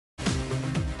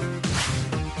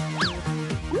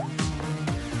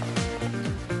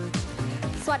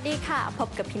วัสดีค่ะพบ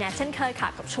กับพี่แนทเช่นเคยค่ะ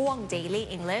กับช่วง Daily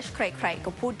English ใครๆ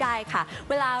ก็พูดได้ค่ะ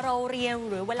เวลาเราเรียน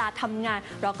หรือเวลาทำงาน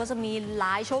เราก็จะมีหล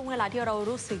ายช่วงเวลาที่เรา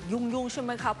รู้สึกยุ่งใช่ไห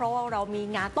มคะเพราะว่าเรามี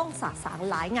งานต้องสะสาง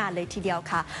หลายงานเลยทีเดียว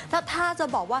ค่ะถ้าจะ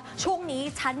บอกว่าช่วงนี้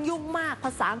ฉันยุ่งมากภ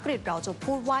าษาอังกฤษเราจะ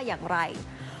พูดว่าอย่างไร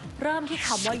เริ่มที่ค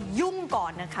ำว่ายุ่งก่อ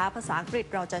นนะคะภาษาอังกฤษ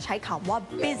เราจะใช้คำว่า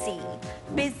busy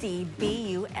b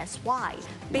u s y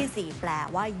busy แปล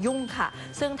ว่ายุ่งค่ะ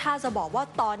ซึ่งถ้าจะบอกว่า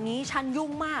ตอนนี้ฉันยุ่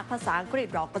งมากภาษาอังกฤษ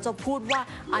เราก็จะพูดว่า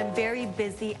I'm very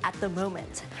busy at the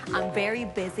moment I'm very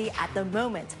busy at the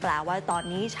moment แปลว่าตอน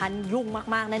นี้ฉันยุ่ง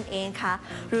มากๆนั่นเองค่ะ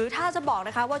หรือถ้าจะบอกน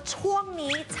ะคะว่าช่วง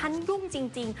นี้ฉันยุ่งจ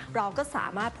ริงๆเราก็สา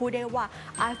มารถพูดได้ว่า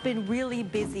I've been really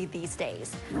busy these days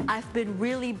I've been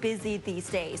really busy these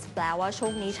days แปลว่าช่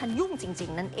วงนี้ฉันยุ่งจริ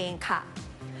งๆนั่นเองค่ะ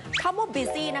คำว่า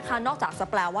busy นะคะนอกจากจะ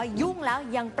แปลว่ายุ่งแล้ว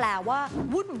ยังแปลว่า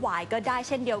วุ่นวายก็ได้เ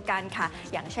ช่นเดียวกันค่ะ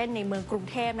อย่างเช่นในเมืองกรุง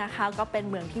เทพนะคะก็เป็น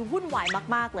เมืองที่วุ่นวาย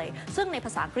มากๆเลยซึ่งในภ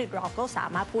าษาอังกฤษเราก็สา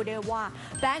มารถพูดได้ว่า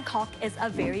Bangkok is a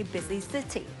very busy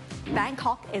city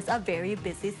Bangkok is a very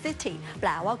busy city แปล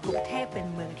ว่ากรุงเทพเป็น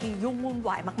เมืองที่ยุ่งวุ่นว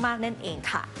ายมากๆนั่นเอง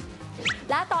ค่ะ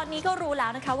และตอนนี้ก็รู้แล้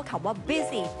วนะคะว่าคำว่า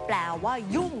busy แปลว่า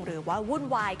ยุ่งหรือว่าวุ่น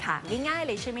วายค่ะง่ายๆเ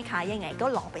ลยใช่ไหมคะยังไงก็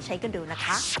ลองไปใช้กันดูนะค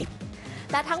ะ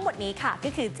และทั้งหมดนี้ค่ะก็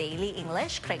คือ Daily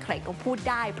English ใครๆก็พูด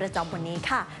ได้ประจำวันนี้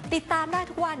ค่ะติดตามได้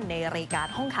ทุกวันในรายการ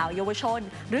ห้องข่าวเยาวชน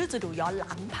หรือจะดูย้อนห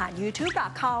ลังผ่าน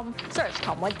youtube.com search ค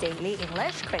ำว่า Daily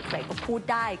English ใครๆก็พูด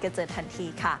ได้ก็เจอทันที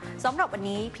ค่ะสำหรับวัน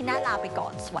นี้พี่น่าลาไปก่อ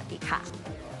นสวัสดีค่ะ